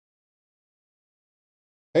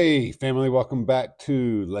Hey, family, welcome back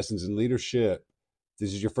to Lessons in Leadership. If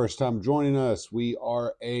this is your first time joining us, we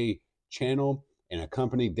are a channel and a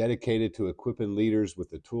company dedicated to equipping leaders with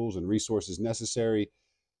the tools and resources necessary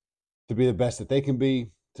to be the best that they can be,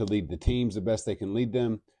 to lead the teams the best they can lead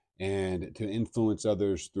them, and to influence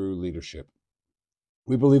others through leadership.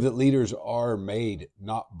 We believe that leaders are made,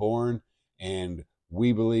 not born, and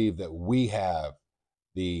we believe that we have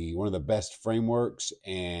the one of the best frameworks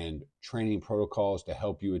and training protocols to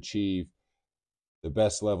help you achieve the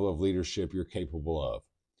best level of leadership you're capable of.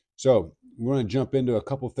 So, we're going to jump into a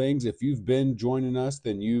couple things. If you've been joining us,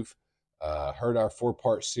 then you've heard our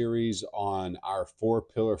four-part series on our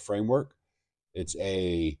four-pillar framework. It's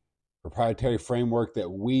a proprietary framework that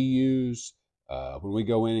we use when we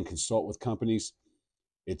go in and consult with companies.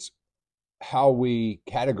 It's how we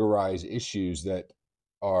categorize issues that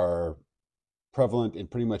are prevalent in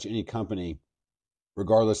pretty much any company,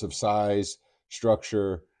 regardless of size,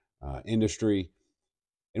 structure, industry.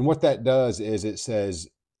 And what that does is it says,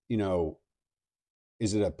 you know,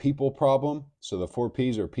 is it a people problem? So the four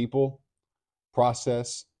P's are people,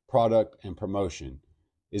 process, product, and promotion.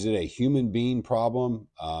 Is it a human being problem?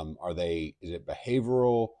 Is it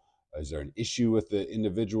behavioral? Is there an issue with the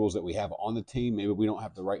individuals that we have on the team? Maybe we don't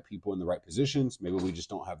have the right people in the right positions. Maybe we just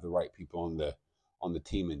don't have the right people on the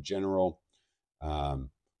team in general. Um,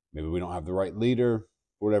 Maybe we don't have the right leader,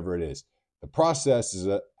 whatever it is. The process is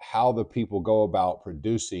how the people go about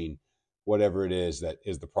producing whatever it is that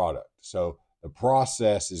is the product. So the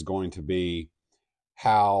process is going to be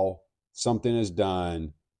how something is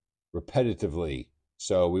done repetitively.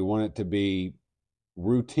 So we want it to be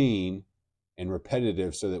routine and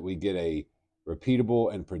repetitive so that we get a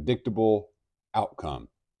repeatable and predictable outcome.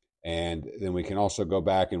 And then we can also go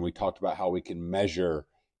back and we talked about how we can measure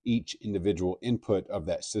each individual input of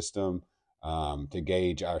that system to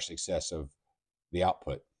gauge our success of the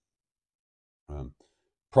output. Um,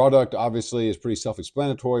 Product obviously is pretty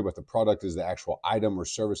self-explanatory, but the product is the actual item or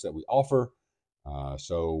service that we offer.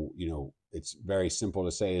 So, it's very simple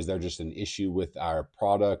to say, is there just an issue with our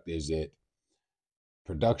product? Is it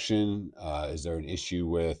production? Is there an issue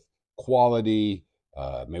with quality?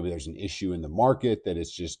 Maybe there's an issue in the market that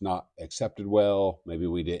it's just not accepted well. Maybe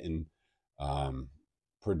we didn't um,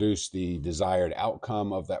 produce the desired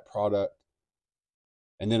outcome of that product.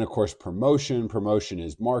 And then, of course, promotion. Promotion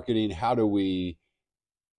is marketing. How do we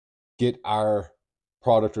get our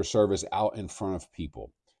product or service out in front of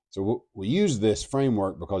people? So we use this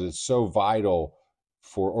framework because it's so vital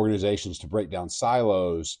for organizations to break down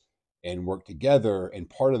silos and work together. And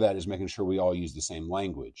part of that is making sure we all use the same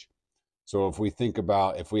language. So if we think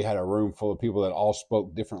about if we had a room full of people that all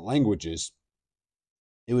spoke different languages,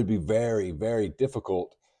 it would be very, very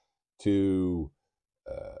difficult to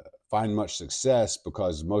find much success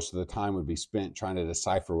because most of the time would be spent trying to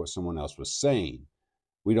decipher what someone else was saying.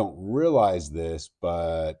 We don't realize this,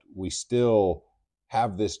 but we still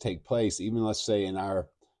have this take place. Even let's say in our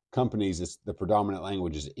companies, it's the predominant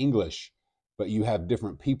language is English, but you have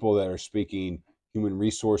different people that are speaking human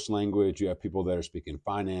resource language. You have people that are speaking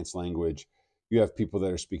finance language. You have people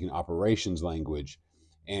that are speaking operations language.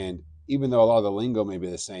 And even though a lot of the lingo may be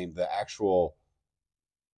the same, the actual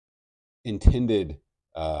intended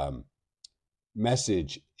um,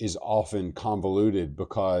 message is often convoluted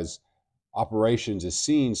because operations is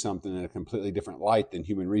seeing something in a completely different light than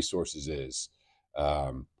human resources is.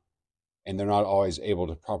 Um, and they're not always able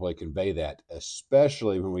to properly convey that,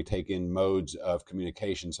 especially when we take in modes of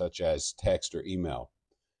communication such as text or email.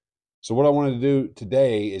 So, what I wanted to do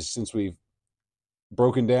today is since we've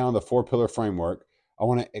broken down the four pillar framework, I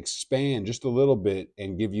want to expand just a little bit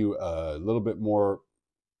and give you a little bit more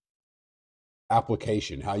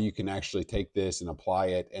application, how you can actually take this and apply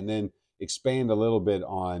it, and then expand a little bit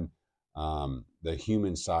on the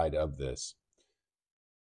human side of this.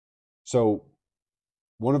 So,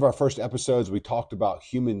 one of our first episodes, we talked about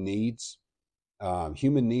human needs.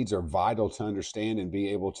 Human needs are vital to understand and be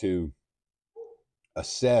able to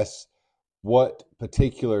assess what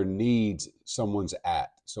particular needs someone's at.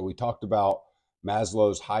 So, we talked about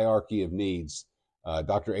Maslow's hierarchy of needs.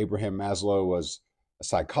 Dr. Abraham Maslow was a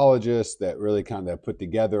psychologist that really kind of put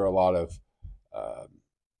together a lot of uh,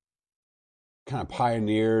 kind of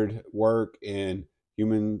pioneered work in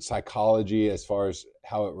human psychology as far as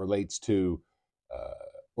how it relates to uh,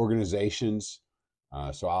 organizations.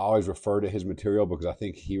 So I always refer to his material because I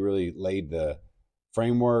think he really laid the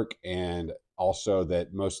framework, and also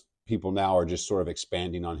that most people now are just sort of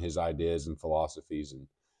expanding on his ideas and philosophies. And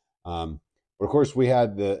but of course, we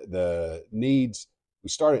had the needs. We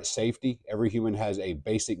start at safety. Every human has a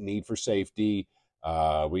basic need for safety.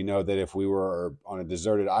 We know that if we were on a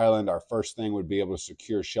deserted island, our first thing would be able to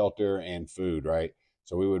secure shelter and food, right?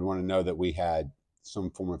 So we would want to know that we had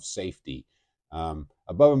some form of safety.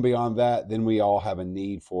 Above and beyond that, then we all have a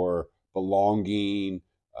need for belonging,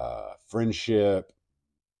 friendship,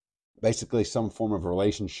 basically some form of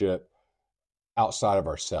relationship outside of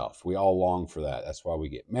ourselves. We all long for that. That's why we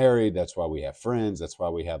get married. That's why we have friends. That's why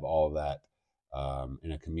we have all of that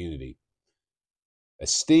in a community.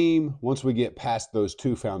 Esteem, once we get past those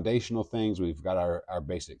two foundational things, we've got our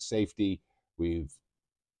basic safety, we've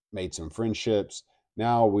made some friendships.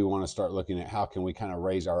 Now we want to start looking at how can we kind of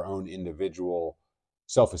raise our own individual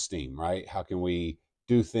self-esteem, right? How can we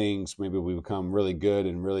do things? Maybe we become really good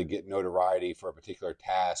and really get notoriety for a particular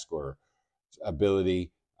task or ability.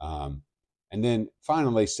 And then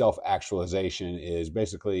finally, self-actualization is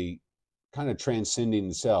basically kind of transcending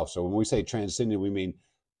the self. So when we say transcending, we mean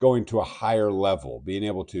going to a higher level, being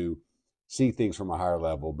able to see things from a higher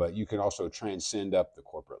level. But you can also transcend up the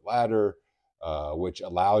corporate ladder, which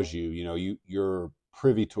allows you, you're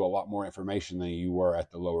privy to a lot more information than you were at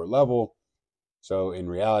the lower level. So in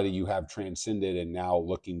reality, you have transcended and now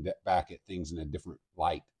looking back at things in a different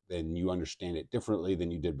light, then you understand it differently than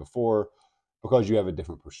you did before because you have a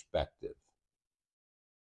different perspective.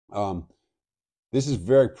 Um, this is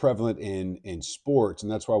very prevalent in sports,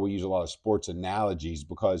 and that's why we use a lot of sports analogies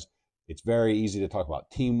because it's very easy to talk about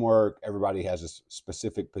teamwork. Everybody has a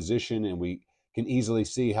specific position, and we can easily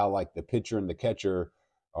see how like the pitcher and the catcher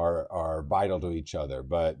are vital to each other.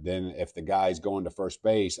 But then if the guy's going to first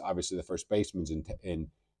base, obviously the first baseman's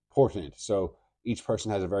important. So each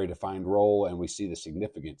person has a very defined role, and we see the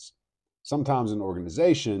significance. Sometimes in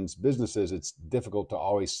organizations, businesses, it's difficult to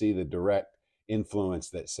always see the direct influence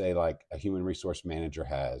that say like a human resource manager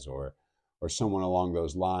has or someone along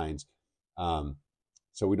those lines.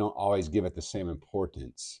 So we don't always give it the same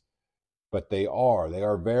importance, but they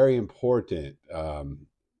are very important,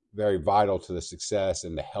 very vital to the success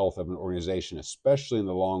and the health of an organization, especially in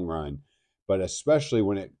the long run, but especially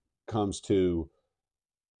when it comes to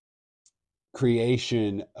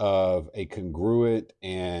creation of a congruent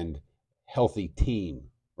and healthy team,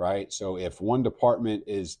 right? So if one department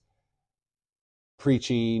is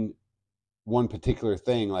preaching one particular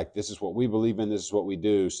thing, like this is what we believe in, this is what we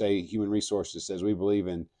do, say human resources says we believe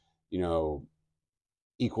in, you know,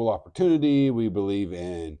 equal opportunity, we believe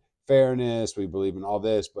in fairness, we believe in all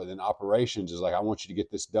this, but then operations is like, I want you to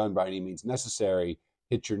get this done by any means necessary,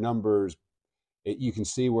 hit your numbers. You can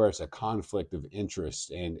see where it's a conflict of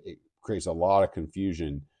interest and it creates a lot of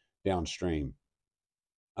confusion downstream.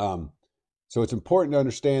 Um, so it's important to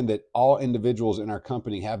understand that all individuals in our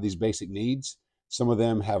company have these basic needs. Some of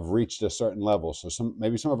them have reached a certain level. So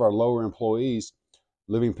maybe some of our lower employees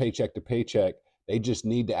living paycheck to paycheck, they just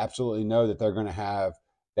need to absolutely know that they're going to have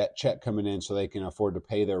that check coming in so they can afford to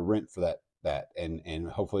pay their rent for that and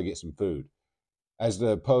hopefully get some food. As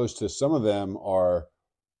opposed to some of them are,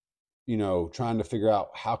 trying to figure out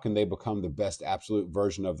how can they become the best absolute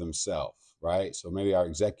version of themselves, right? So maybe our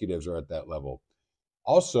executives are at that level.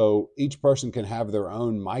 Also, each person can have their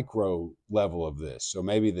own micro level of this. So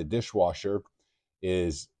maybe the dishwasher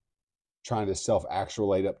is trying to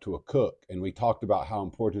self-actuate up to a cook. And we talked about how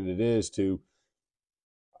important it is to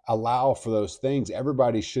allow for those things.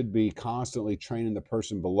 Everybody should be constantly training the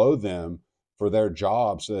person below them for their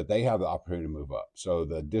job so that they have the opportunity to move up. So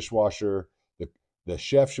the dishwasher, the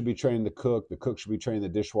chef should be training the cook should be training the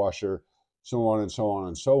dishwasher, so on and so on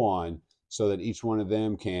and so on, so that each one of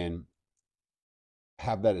them can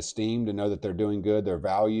have that esteem to know that they're doing good, they're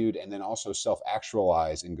valued, and then also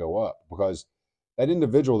self-actualize and go up. Because that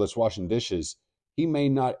individual that's washing dishes, he may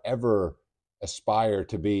not ever aspire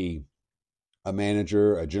to be a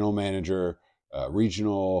manager, a general manager, a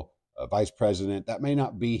regional, a vice president. That may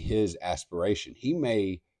not be his aspiration. He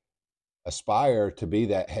may aspire to be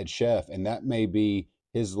that head chef, and that may be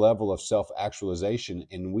his level of self-actualization,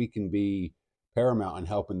 and we can be paramount in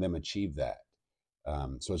helping them achieve that.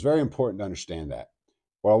 So it's very important to understand that.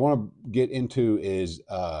 What I want to get into is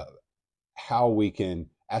how we can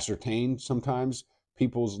ascertain sometimes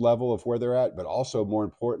people's level of where they're at, but also more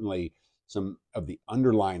importantly, some of the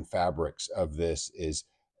underlying fabrics of this is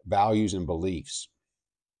values and beliefs.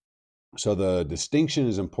 So the distinction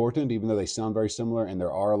is important, even though they sound very similar and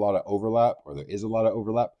there are a lot of overlap, or there is a lot of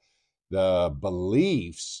overlap. The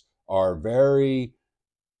beliefs are very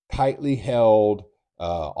tightly held,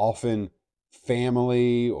 often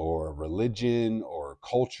family or religion or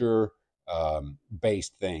culture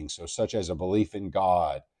based things. So, such as a belief in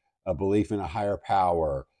God, a belief in a higher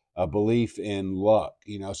power, a belief in luck.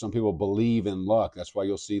 Some people believe in luck. That's why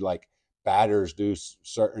you'll see like batters do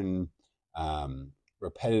certain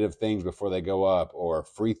repetitive things before they go up, or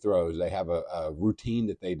free throws. They have a routine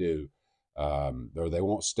that they do, or they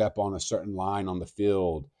won't step on a certain line on the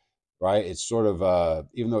field, right? It's sort of,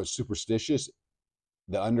 even though it's superstitious,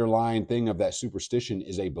 the underlying thing of that superstition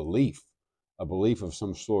is a belief of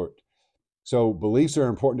some sort. So beliefs are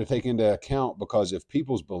important to take into account, because if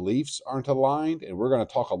people's beliefs aren't aligned, and we're going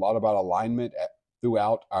to talk a lot about alignment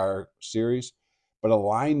throughout our series, but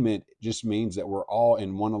alignment just means that we're all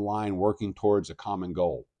in one line working towards a common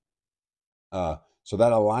goal. So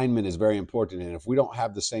that alignment is very important. And if we don't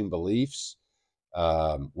have the same beliefs,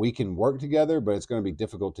 we can work together, but it's going to be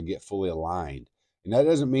difficult to get fully aligned. And that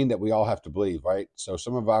doesn't mean that we all have to believe, right? So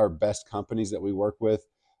some of our best companies that we work with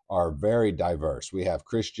are very diverse. We have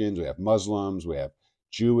Christians, we have Muslims, we have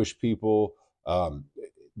Jewish people.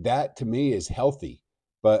 That to me is healthy,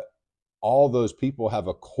 but all those people have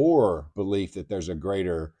a core belief that there's a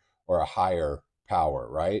greater or a higher power,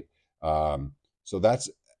 right? So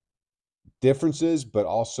that's differences, but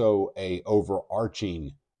also a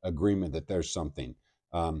overarching agreement that there's something.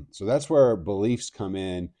 So that's where beliefs come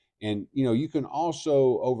in. And you can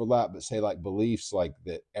also overlap, but say like beliefs like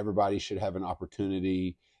that everybody should have an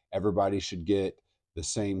opportunity, everybody should get the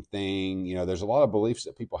same thing. There's a lot of beliefs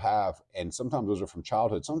that people have, and sometimes those are from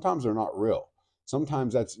childhood. Sometimes they're not real.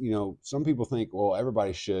 Sometimes that's, some people think, well,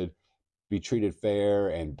 everybody should be treated fair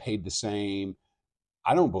and paid the same.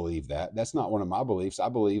 I don't believe that. That's not one of my beliefs. I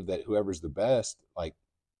believe that whoever's the best, like,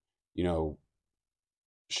 you know,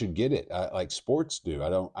 should get it, like sports do. I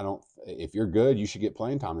don't. If you're good, you should get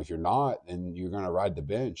playing time. If you're not, then you're going to ride the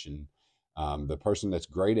bench, and the person that's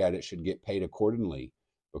great at it should get paid accordingly,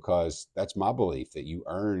 because that's my belief that you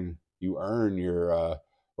earn your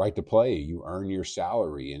right to play. You earn your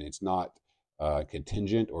salary, and it's not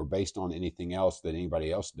contingent or based on anything else that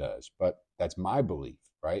anybody else does. But that's my belief,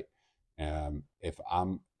 right? If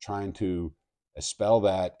I'm trying to spell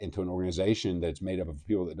that into an organization that's made up of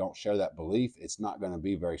people that don't share that belief, it's not going to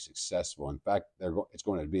be very successful. In fact, it's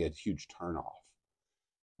going to be a huge turnoff.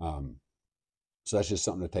 Um, so that's just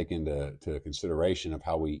something to take into consideration of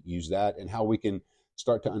how we use that, and how we can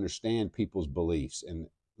start to understand people's beliefs and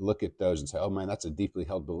look at those and say, oh man, that's a deeply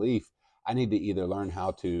held belief. I need to either learn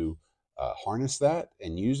how to harness that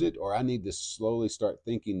and use it, or I need to slowly start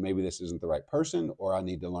thinking maybe this isn't the right person, or I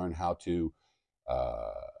need to learn how to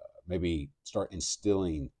uh, maybe start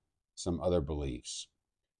instilling some other beliefs.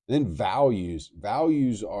 And then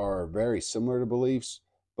values are very similar to beliefs,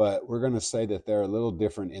 but we're going to say that they're a little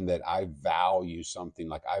different in that I value something.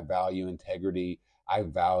 Like I value integrity, I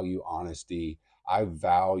value honesty, I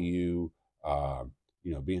value uh,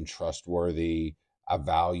 being trustworthy, I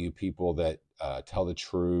value people that tell the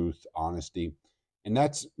truth, honesty. And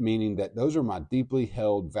that's meaning that those are my deeply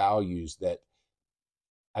held values that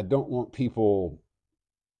I don't want people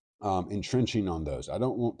entrenching on those. I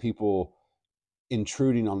don't want people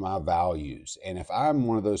intruding on my values. And if I'm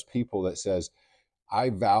one of those people that says,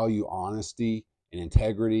 I value honesty and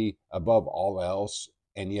integrity above all else,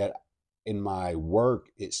 and yet in my work,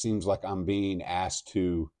 it seems like I'm being asked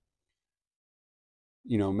to,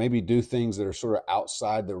 maybe do things that are sort of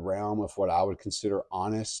outside the realm of what I would consider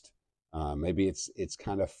honest. Maybe it's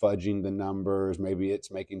kind of fudging the numbers. Maybe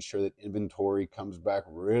it's making sure that inventory comes back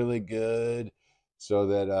really good, so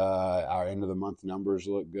that our end of the month numbers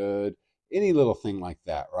look good. Any little thing like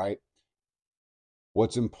that, right?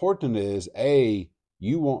 What's important is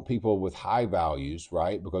you want people with high values,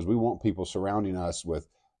 right? Because we want people surrounding us with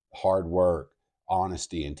hard work,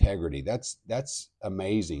 honesty, integrity. That's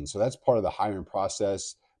amazing. So that's part of the hiring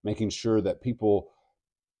process, making sure that people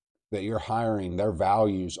that you're hiring, their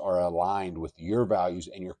values are aligned with your values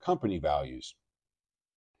and your company values.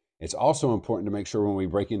 It's also important to make sure when we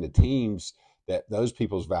break into teams that those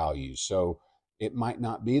people's values. So it might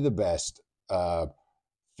not be the best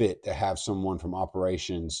fit to have someone from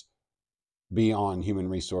operations be on human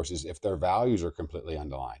resources if their values are completely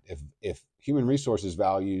underlined. If human resources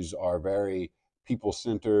values are very people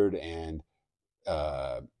centered and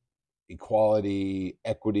uh, equality,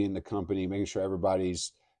 equity in the company, making sure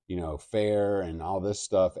everybody's fair and all this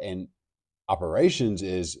stuff, and operations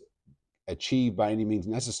is achieved by any means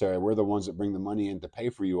necessary. We're the ones that bring the money in to pay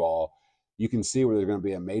for you all. You can see where there's going to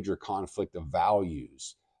be a major conflict of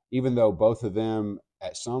values, even though both of them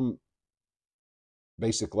at some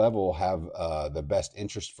basic level have the best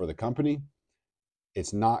interest for the company.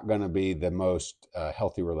 It's not going to be the most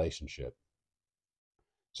healthy relationship.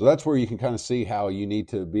 So that's where you can kind of see how you need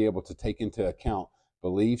to be able to take into account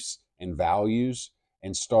beliefs and values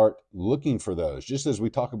and start looking for those. Just as we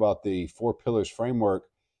talk about the 4 pillars framework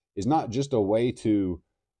is not just a way to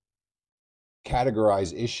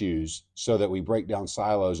categorize issues so that we break down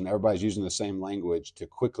silos and everybody's using the same language to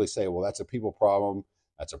quickly say, well, that's a people problem,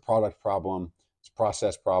 that's a product problem, it's a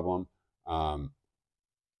process problem. Um,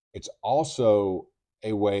 it's also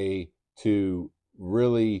a way to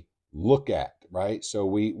really look at, right? So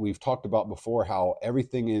we've talked about before how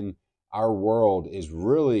everything in our world is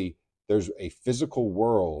really, there's a physical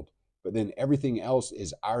world, but then everything else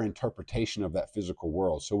is our interpretation of that physical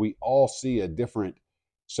world. So we all see a different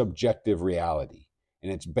subjective reality,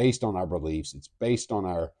 and it's based on our beliefs, it's based on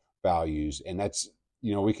our values. And that's,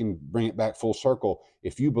 we can bring it back full circle.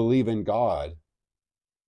 If you believe in God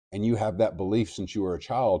and you have that belief since you were a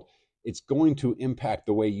child, it's going to impact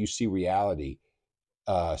the way you see reality.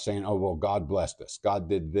 Saying, oh, well, God blessed us, God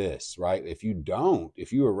did this, right? If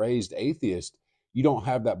you were raised atheist, you don't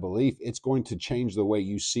have that belief, it's going to change the way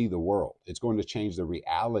you see the world. It's going to change the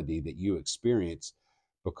reality that you experience,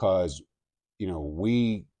 because,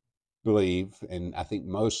 we believe, and I think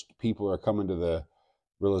most people are coming to the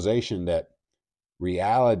realization that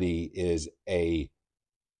reality is a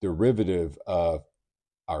derivative of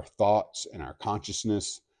our thoughts and our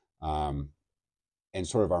consciousness, um, and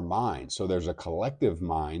sort of our mind. So there's a collective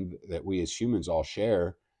mind that we as humans all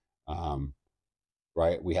share, um,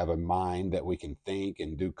 right? We have a mind that we can think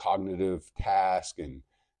and do cognitive tasks and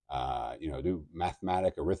do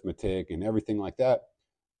mathematic, arithmetic, and everything like that.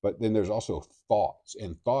 But then there's also thoughts,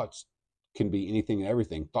 and thoughts can be anything and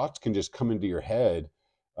everything. Thoughts can just come into your head.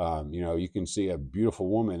 You can see a beautiful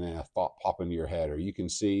woman and a thought pop into your head, or you can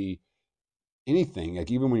see anything. Like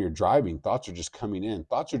even when you're driving, thoughts are just coming in.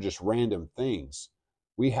 Thoughts are just random things.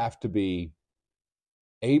 We have to be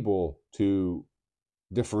able to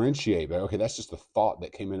differentiate, but okay, that's just a thought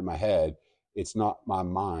that came into my head. It's not my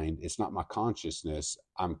mind, it's not my consciousness.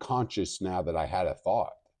 I'm conscious now that I had a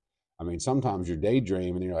thought. I mean, sometimes you're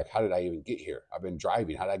daydreaming and you're like, how did I even get here? I've been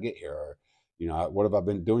driving, how did I get here? Or, what have I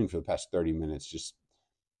been doing for the past 30 minutes? Just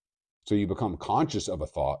so you become conscious of a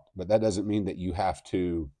thought, but that doesn't mean that you have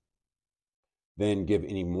to then give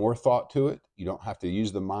any more thought to it. You don't have to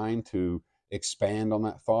use the mind to expand on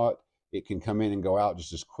that thought. It can come in and go out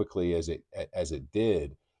just as quickly as it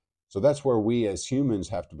did. So that's where we as humans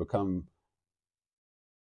have to become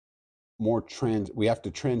we have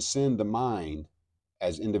to transcend the mind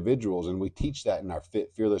as individuals, and we teach that in our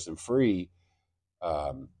Fit, Fearless, and Free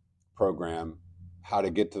um, program, how to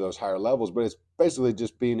get to those higher levels. But it's basically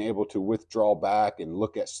just being able to withdraw back and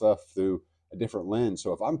look at stuff through a different lens.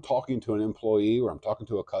 So if I'm talking to an employee, or I'm talking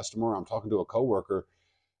to a customer, or I'm talking to a coworker,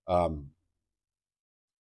 um,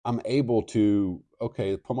 I'm able to,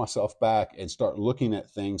 okay, pull myself back and start looking at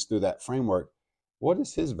things through that framework. What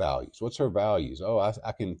is his values? What's her values? Oh,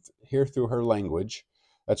 I can hear through her language.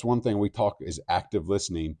 That's one thing we talk is active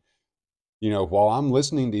listening. While I'm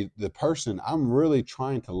listening to the person, I'm really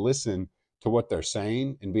trying to listen to what they're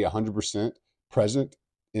saying and be 100% present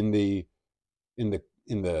in the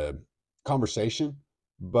conversation.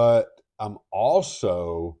 But I'm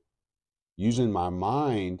also using my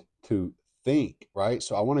mind to think, right?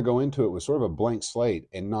 So I want to go into it with sort of a blank slate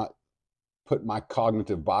and not put my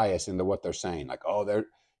cognitive bias into what they're saying. Like, oh,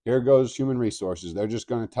 here goes human resources. They're just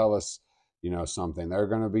going to tell us, something. They're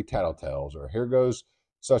going to be tattletales, or here goes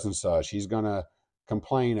such and such. He's going to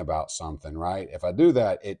complain about something, right? If I do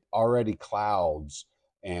that, it already clouds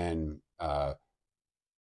and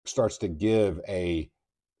starts to give a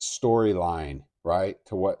storyline, right,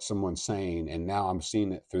 to what someone's saying. And now I'm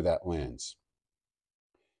seeing it through that lens,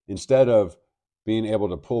 instead of being able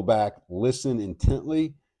to pull back, listen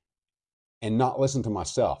intently, and not listen to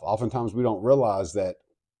myself. Oftentimes we don't realize that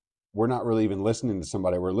we're not really even listening to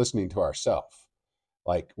somebody. We're listening to ourselves.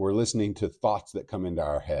 Like we're listening to thoughts that come into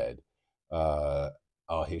our head. Uh,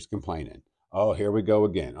 oh, he's complaining. Oh, here we go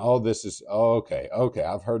again. Oh, this is, oh, okay. Okay.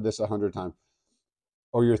 I've heard this 100 times.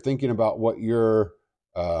 Or you're thinking about what you're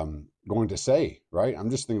going to say, right? I'm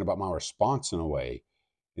just thinking about my response in a way,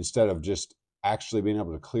 instead of just actually being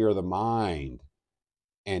able to clear the mind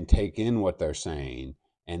and take in what they're saying,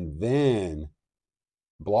 and then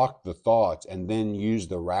block the thoughts, and then use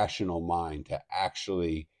the rational mind to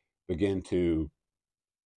actually begin to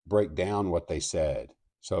break down what they said.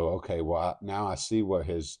 So, okay, well, now I see why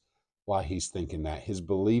he's thinking that. His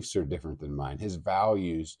beliefs are different than mine. His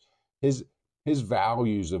his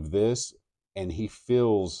values of this, and he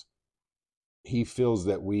feels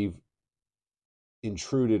that we've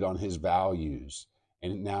intruded on his values,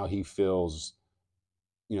 and now he feels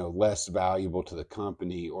less valuable to the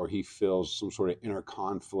company, or he feels some sort of inner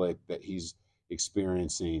conflict that he's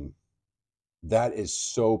experiencing. That is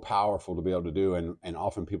so powerful to be able to do, and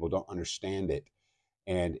often people don't understand it.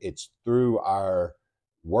 And it's through our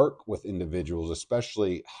work with individuals,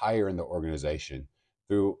 especially higher in the organization,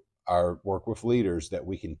 through our work with leaders, that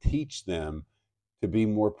we can teach them to be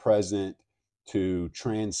more present, to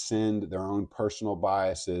transcend their own personal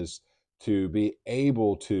biases, to be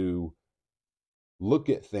able to look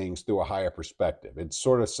at things through a higher perspective. It's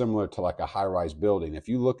sort of similar to like a high rise building. If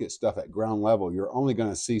you look at stuff at ground level, you're only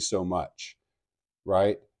going to see so much,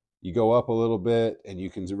 right? You go up a little bit and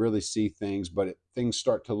you can really see things, but things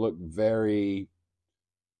start to look very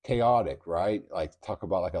chaotic, right? Like talk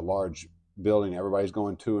about like a large building, everybody's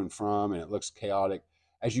going to and from, and it looks chaotic.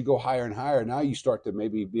 As you go higher and higher, now you start to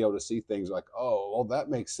maybe be able to see things like, oh, well,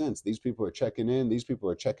 that makes sense. These people are checking in, these people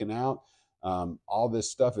are checking out. All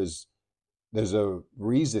this stuff is, there's a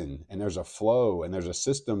reason and there's a flow and there's a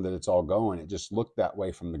system that it's all going. It just looked that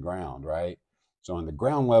way from the ground, right? So on the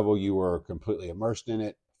ground level, you were completely immersed in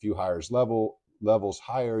it. A few levels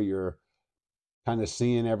higher, you're kind of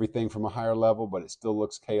seeing everything from a higher level, but it still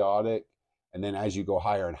looks chaotic. And then as you go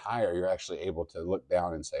higher and higher, you're actually able to look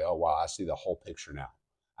down and say, oh, wow, I see the whole picture now.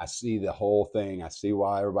 I see the whole thing. I see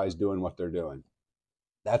why everybody's doing what they're doing.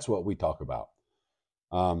 That's what we talk about.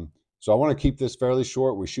 So I want to keep this fairly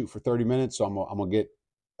short. We shoot for 30 minutes, so I'm gonna get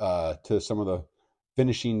to some of the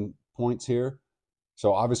finishing points here.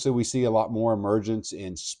 So obviously, we see a lot more emergence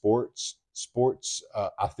in sports. Sports,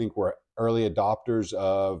 I think, we're early adopters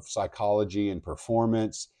of psychology and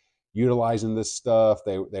performance, utilizing this stuff.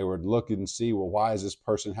 They would look and see, well, why is this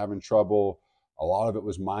person having trouble? A lot of it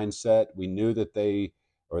was mindset. We knew that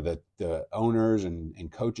that the owners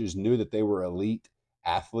and coaches knew that they were elite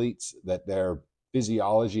athletes, that their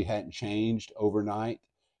physiology hadn't changed overnight.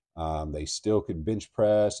 They still could bench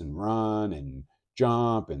press and run and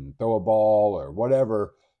jump and throw a ball or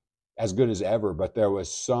whatever as good as ever, but there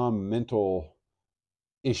was some mental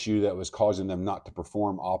issue that was causing them not to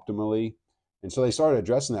perform optimally. And so they started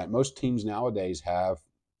addressing that. Most teams nowadays have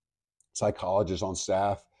psychologists on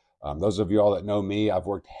staff. Those of you all that know me, I've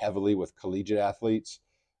worked heavily with collegiate athletes.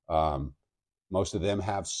 Um, Most of them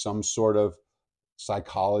have some sort of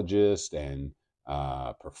psychologist and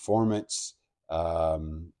performance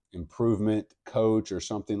improvement coach or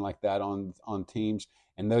something like that on teams,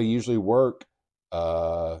 and they'll usually work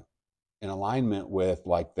uh, in alignment with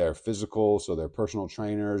like their physical, so their personal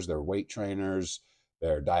trainers, their weight trainers,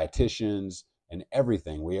 their dietitians, and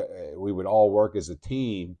everything. We would all work as a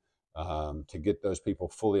team to get those people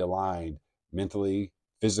fully aligned mentally,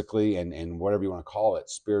 physically, and whatever you want to call it,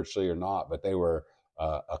 spiritually or not. But they were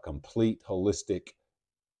a complete holistic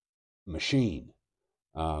machine,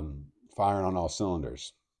 firing on all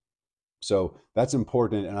cylinders. So that's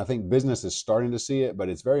important. And I think business is starting to see it, but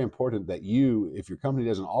it's very important that you, if your company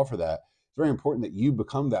doesn't offer that, it's very important that you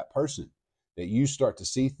become that person, that you start to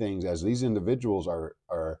see things as these individuals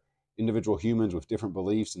are individual humans with different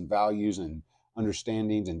beliefs and values and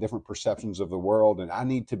understandings and different perceptions of the world. And I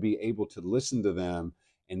need to be able to listen to them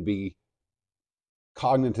and be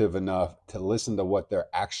cognitive enough to listen to what they're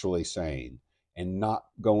actually saying and not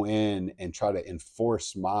go in and try to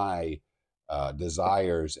enforce my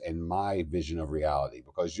desires and my vision of reality.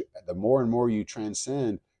 Because the more and more you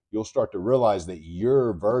transcend, you'll start to realize that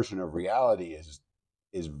your version of reality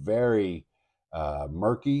is very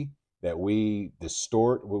murky. That we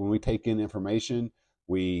distort when we take in information.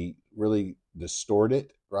 We really distort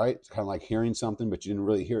it, right? It's kind of like hearing something, but you didn't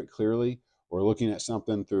really hear it clearly, or looking at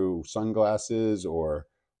something through sunglasses or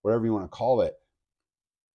whatever you want to call it.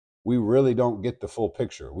 We really don't get the full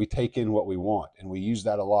picture. We take in what we want, and we use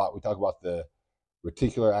that a lot. We talk about the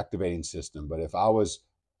reticular activating system, but if I was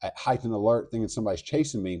at heightened alert thinking somebody's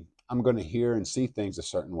chasing me, I'm going to hear and see things a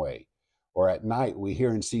certain way. Or at night, we hear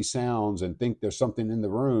and see sounds and think there's something in the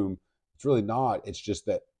room. It's really not. It's just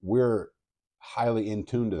that we're highly in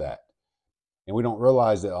tune to that. And we don't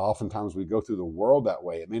realize that oftentimes we go through the world that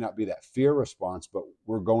way. It may not be that fear response, but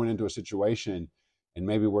we're going into a situation and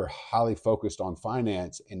maybe we're highly focused on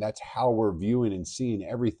finance, and that's how we're viewing and seeing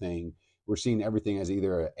everything. We're seeing everything as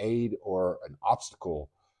either an aid or an obstacle,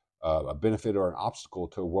 a benefit or an obstacle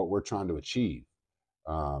to what we're trying to achieve.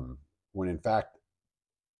 When in fact,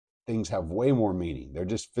 things have way more meaning. They're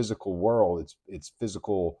just physical world. It's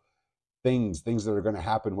physical things that are going to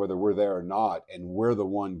happen whether we're there or not, and we're the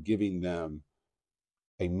one giving them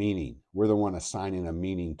a meaning. We're the one assigning a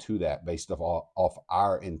meaning to that based off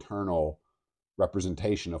our internal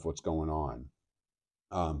representation of what's going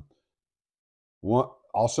on. What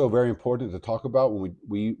also very important to talk about when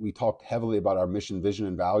we talked heavily about our mission, vision,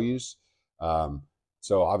 and values.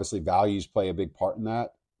 So obviously values play a big part in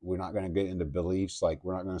that. We're not going to get into beliefs, like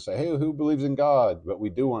we're not going to say, hey, who believes in God? But we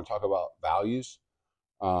do want to talk about values.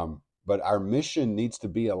 But our mission needs to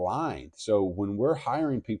be aligned. So when we're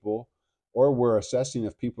hiring people, or we're assessing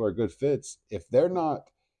if people are good fits, if they're not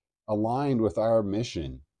aligned with our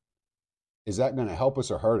mission, is that going to help us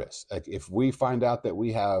or hurt us? Like if we find out that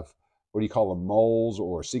we have, what do you call them, moles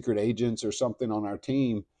or secret agents or something on our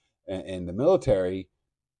team in the military,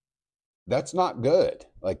 that's not good.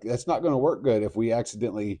 Like that's not going to work good if we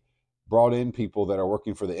accidentally brought in people that are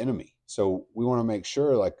working for the enemy. So we want to make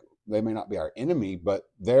sure, like, they may not be our enemy, but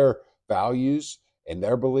their values and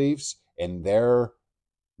their beliefs and their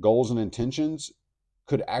goals and intentions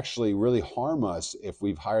could actually really harm us if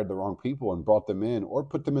we've hired the wrong people and brought them in or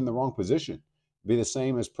put them in the wrong position. It'd be the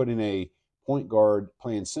same as putting a point guard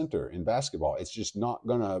playing center in basketball. It's just not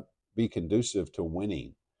going to be conducive to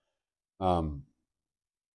winning. Um,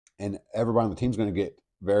 and everybody on the team's going to get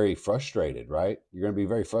very frustrated, right? You're going to be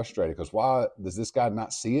very frustrated because why does this guy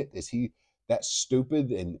not see it? Is he that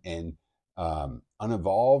stupid and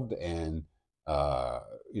unevolved and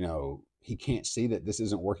he can't see that this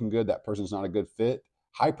isn't working good? That person's not a good fit.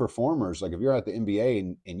 High performers, like if you're at the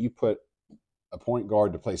NBA and you put a point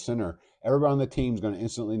guard to play center, everybody on the team is going to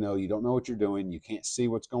instantly know you don't know what you're doing. You can't see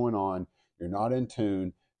what's going on. You're not in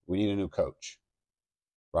tune. We need a new coach,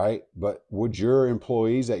 right? But would your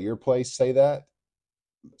employees at your place say that?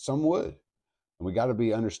 Some would. And we got to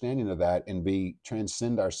be understanding of that and be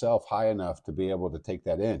transcend ourselves high enough to be able to take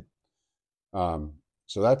that in. Um,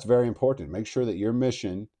 so that's very important. Make sure that your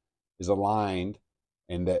mission is aligned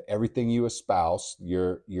and that everything you espouse,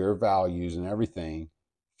 your values and everything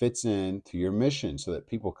fits into your mission so that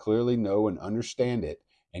people clearly know and understand it,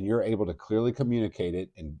 and you're able to clearly communicate it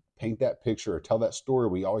and paint that picture or tell that story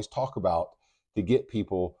we always talk about to get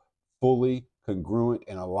people fully congruent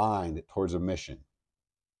and aligned towards a mission.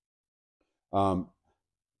 Um,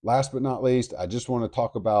 Last but not least, I just want to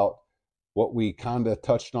talk about what we kind of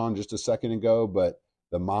touched on just a second ago, but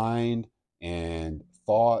the mind and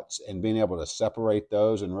thoughts and being able to separate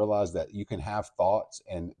those and realize that you can have thoughts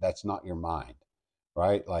and that's not your mind,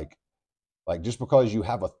 right? Like just because you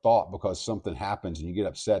have a thought because something happens and you get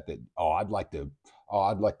upset that, I'd like to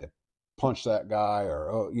punch that guy,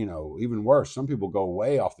 or, even worse, some people go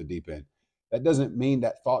way off the deep end. That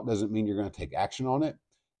thought doesn't mean you're going to take action on it.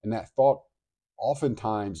 And that thought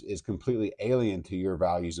oftentimes is completely alien to your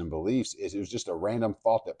values and beliefs. It was just a random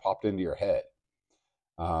thought that popped into your head.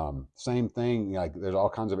 Same thing, like there's all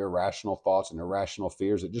kinds of irrational thoughts and irrational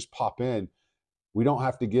fears that just pop in. We don't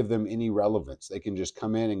have to give them any relevance. They can just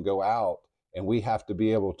come in and go out, and we have to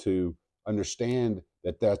be able to understand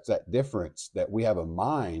that that's that difference, that we have a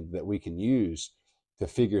mind that we can use to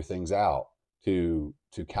figure things out, to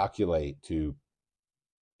calculate, to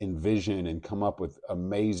envision and come up with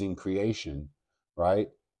amazing creation, right?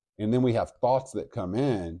 And then we have thoughts that come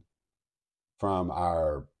in from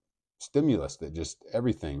our stimulus, that just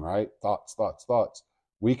everything, right? Thoughts, thoughts, thoughts.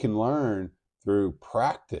 We can learn through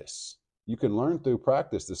practice. You can learn through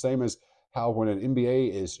practice, the same as how when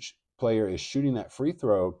an player is shooting that free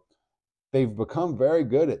throw, they've become very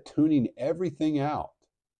good at tuning everything out,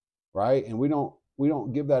 right? And we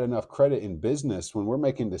don't give that enough credit in business when we're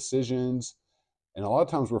making decisions. And a lot of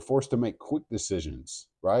times we're forced to make quick decisions,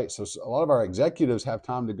 right? So a lot of our executives have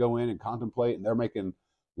time to go in and contemplate, and they're making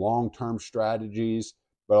long-term strategies.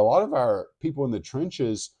 But a lot of our people in the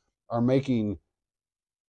trenches are making,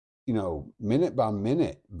 minute by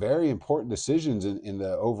minute, very important decisions in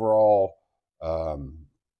the overall um,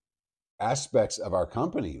 aspects of our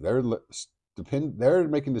company. They're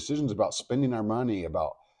making decisions about spending our money,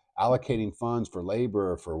 about allocating funds for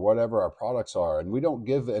labor, for whatever our products are, and we don't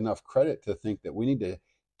give enough credit to think that we need to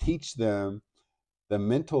teach them the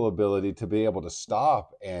mental ability to be able to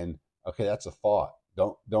stop and, okay, that's a thought.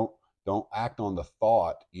 Don't act on the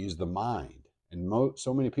thought. Use the mind. And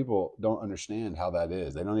so many people don't understand how that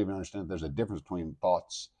is. They don't even understand that there's a difference between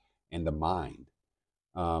thoughts and the mind.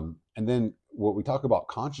 And then what we talk about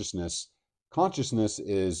consciousness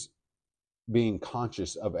is being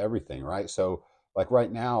conscious of everything, right? So, like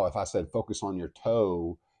right now, if I said focus on your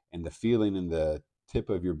toe and the feeling in the tip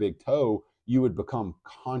of your big toe, you would become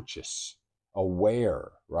conscious,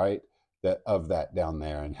 aware, right? That of that down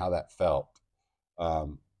there and how that felt.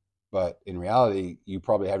 Um, but in reality, you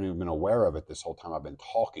probably haven't even been aware of it this whole time I've been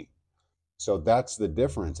talking. So that's the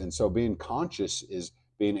difference. And so being conscious is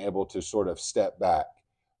being able to sort of step back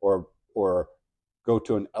or go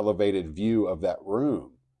to an elevated view of that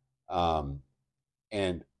room, um,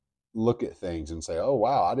 and look at things and say, "Oh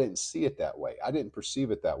wow, I didn't see it that way. I didn't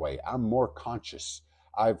perceive it that way. I'm more conscious.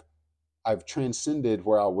 I've transcended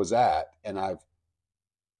where I was at, and I've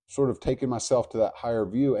sort of taken myself to that higher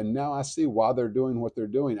view, and now I see why they're doing what they're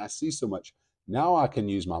doing. I see so much. Now I can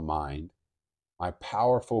use my mind, my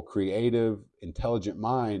powerful, creative, intelligent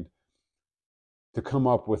mind to come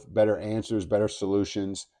up with better answers, better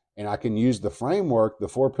solutions. And I can use the framework, the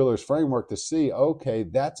 4 pillars framework, to see, okay,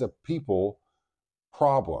 that's a people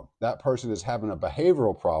problem. That person is having a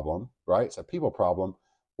behavioral problem, right? It's a people problem.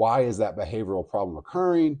 Why is that behavioral problem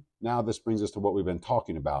occurring? Now, this brings us to what we've been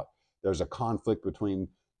talking about. There's a conflict between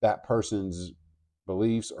that person's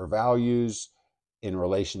beliefs or values in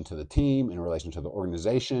relation to the team, in relation to the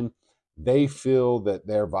organization. They feel that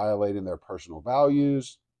they're violating their personal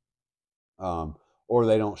values, or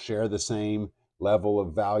they don't share the same level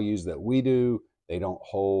of values that we do. They don't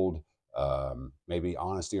hold maybe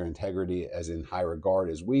honesty or integrity as in high regard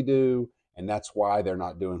as we do, and that's why they're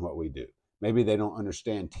not doing what we do. Maybe they don't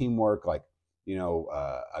understand teamwork. Like,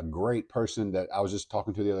 a great person that I was just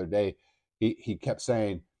talking to the other day, he kept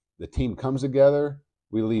saying, the team comes together,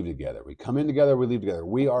 we leave together. We come in together, we leave together.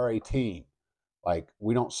 We are a team. Like,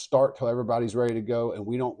 we don't start till everybody's ready to go, and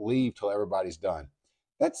we don't leave till everybody's done.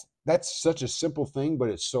 That's such a simple thing, but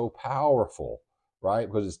it's so powerful, right?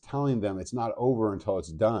 Because it's telling them it's not over until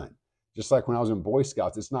it's done. Just like when I was in Boy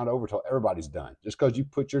Scouts, it's not over till everybody's done. Just because you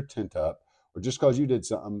put your tent up, or just because you did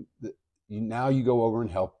something, now you go over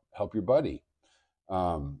and help your buddy.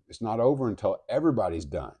 It's not over until everybody's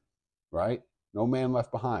done, right? No man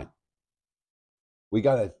left behind. We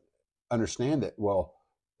got to understand that. Well,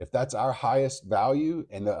 if that's our highest value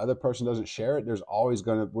and the other person doesn't share it, we're always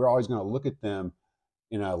gonna look at them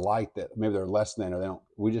in a light that maybe they're less than, or they don't.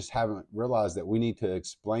 We just haven't realized that we need to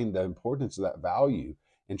explain the importance of that value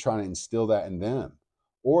and trying to instill that in them.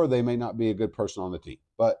 Or they may not be a good person on the team,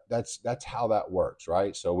 but that's how that works,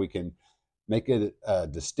 right? So we can make a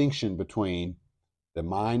distinction between the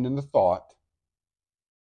mind and the thought.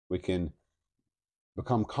 We can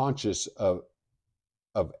become conscious of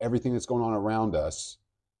everything that's going on around us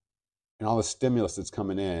and all the stimulus that's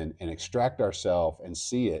coming in, and extract ourselves and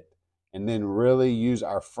see it, and then really use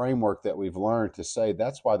our framework that we've learned to say,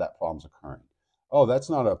 that's why that problem's occurring. Oh,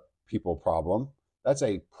 that's not a people problem. That's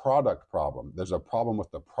a product problem. There's a problem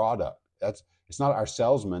with the product. It's not our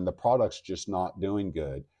salesman. The product's just not doing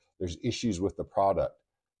good. There's issues with the product.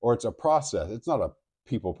 Or it's a process. It's not a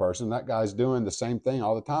people person. That guy's doing the same thing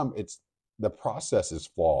all the time. It's the process is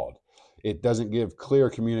flawed. It doesn't give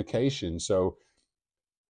clear communication. So,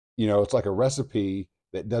 it's like a recipe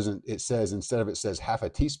that doesn't, it says, instead of it says half a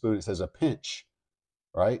teaspoon, it says a pinch,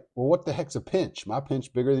 right? Well, what the heck's a pinch? My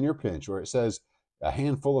pinch bigger than your pinch. Or it says a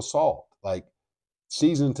handful of salt, like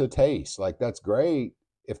season to taste. Like, that's great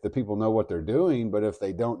if the people know what they're doing, but if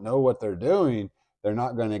they don't know what they're doing, they're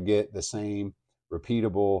not going to get the same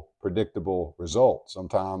repeatable, predictable result.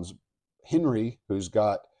 Sometimes Henry, who's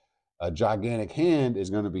got a gigantic hand,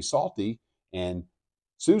 is going to be salty, and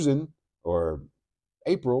Susan or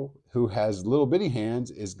April, who has little bitty hands,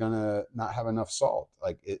 is gonna not have enough salt.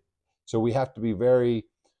 Like it, so we have to be very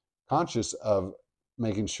conscious of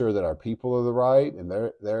making sure that our people are the right, and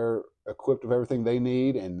they're equipped with everything they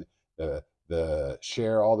need, and the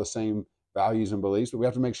share all the same values and beliefs. But we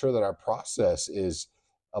have to make sure that our process is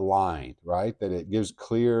aligned, right? That it gives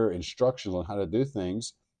clear instructions on how to do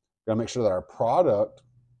things. We got to make sure that our product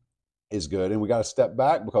is good, and we got to step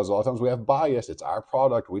back, because a lot of times we have bias. It's our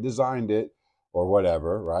product, we designed it, or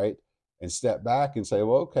whatever, right? And step back and say,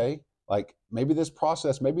 well, okay, like maybe this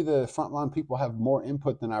process, maybe the frontline people have more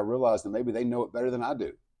input than I realized, and maybe they know it better than I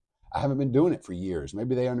do. I haven't been doing it for years.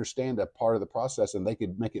 Maybe they understand a part of the process and they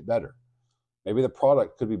could make it better. Maybe the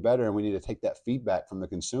product could be better, and we need to take that feedback from the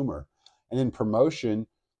consumer. And then promotion,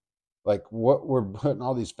 like what we're putting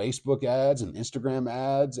all these Facebook ads and Instagram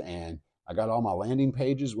ads, and I got all my landing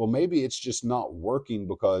pages. Well, maybe it's just not working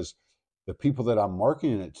because the people that I'm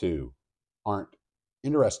marketing it to aren't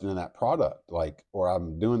interested in that product, like, or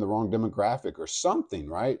I'm doing the wrong demographic or something,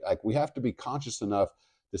 right? Like, we have to be conscious enough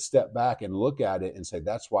to step back and look at it and say,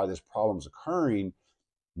 that's why this problem's occurring.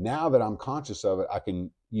 Now that I'm conscious of it, I can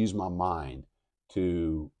use my mind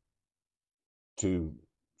to to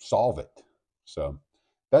solve it. So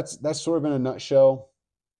that's sort of in a nutshell.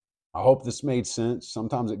 I hope this made sense.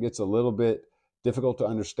 Sometimes it gets a little bit difficult to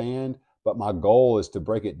understand, but my goal is to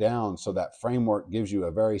break it down so that framework gives you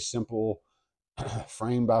a very simple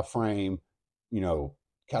frame by frame,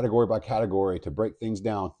 category by category, to break things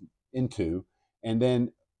down into, and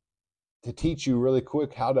then to teach you really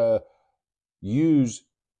quick how to use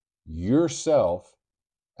yourself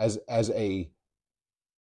as a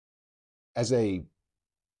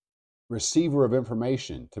receiver of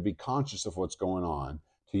information, to be conscious of what's going on,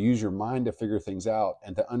 to use your mind to figure things out,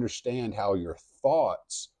 and to understand how your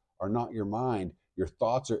thoughts are not your mind. Your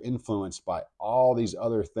thoughts are influenced by all these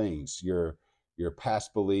other things, your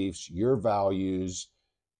past beliefs, your values,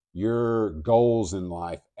 your goals in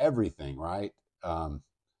life, everything, right?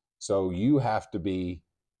 So you have to be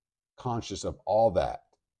conscious of all that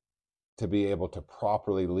to be able to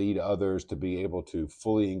properly lead others, to be able to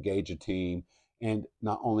fully engage a team, and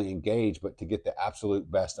not only engage, but to get the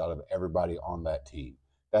absolute best out of everybody on that team.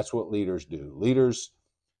 That's what leaders do. Leaders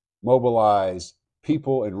mobilize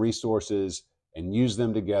people and resources and use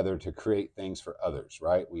them together to create things for others,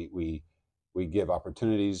 right? We give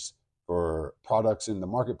opportunities for products in the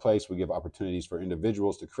marketplace, we give opportunities for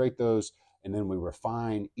individuals to create those, and then we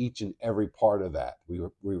refine each and every part of that. We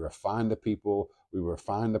refine the people, we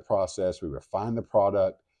refine the process, we refine the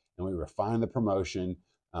product, and we refine the promotion.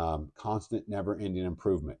 Constant, never ending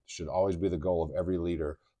improvement should always be the goal of every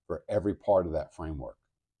leader for every part of that framework.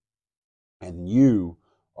 And you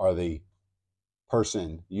are the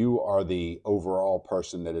you are the overall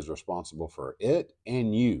person that is responsible for it.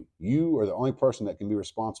 And you are the only person that can be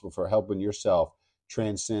responsible for helping yourself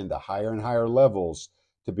transcend to higher and higher levels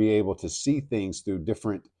to be able to see things through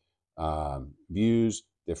different views,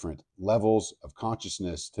 different levels of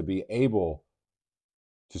consciousness, to be able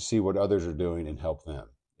to see what others are doing and help them.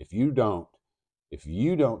 If you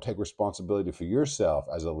don't take responsibility for yourself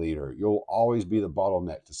as a leader, you'll always be the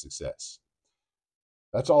bottleneck to success.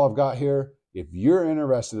 That's all I've got here. If you're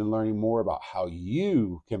interested in learning more about how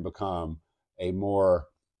you can become a more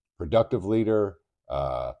productive leader,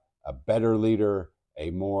 a better leader,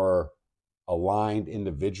 a more aligned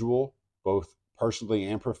individual, both personally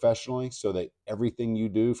and professionally, so that everything you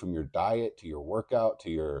do, from your diet to your workout to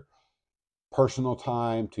your personal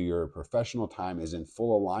time to your professional time, is in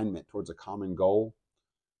full alignment towards a common goal,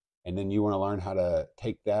 and then you want to learn how to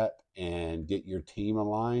take that and get your team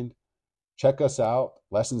aligned, check us out.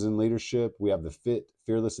 Lessons in Leadership. We have the Fit,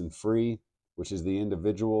 Fearless, and Free, which is the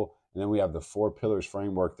individual. And then we have the 4 pillars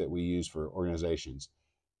framework that we use for organizations.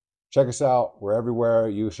 Check us out. We're everywhere.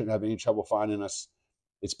 You shouldn't have any trouble finding us.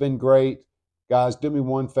 It's been great. Guys, do me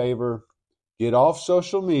one favor. Get off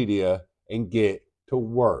social media and get to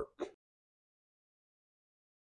work.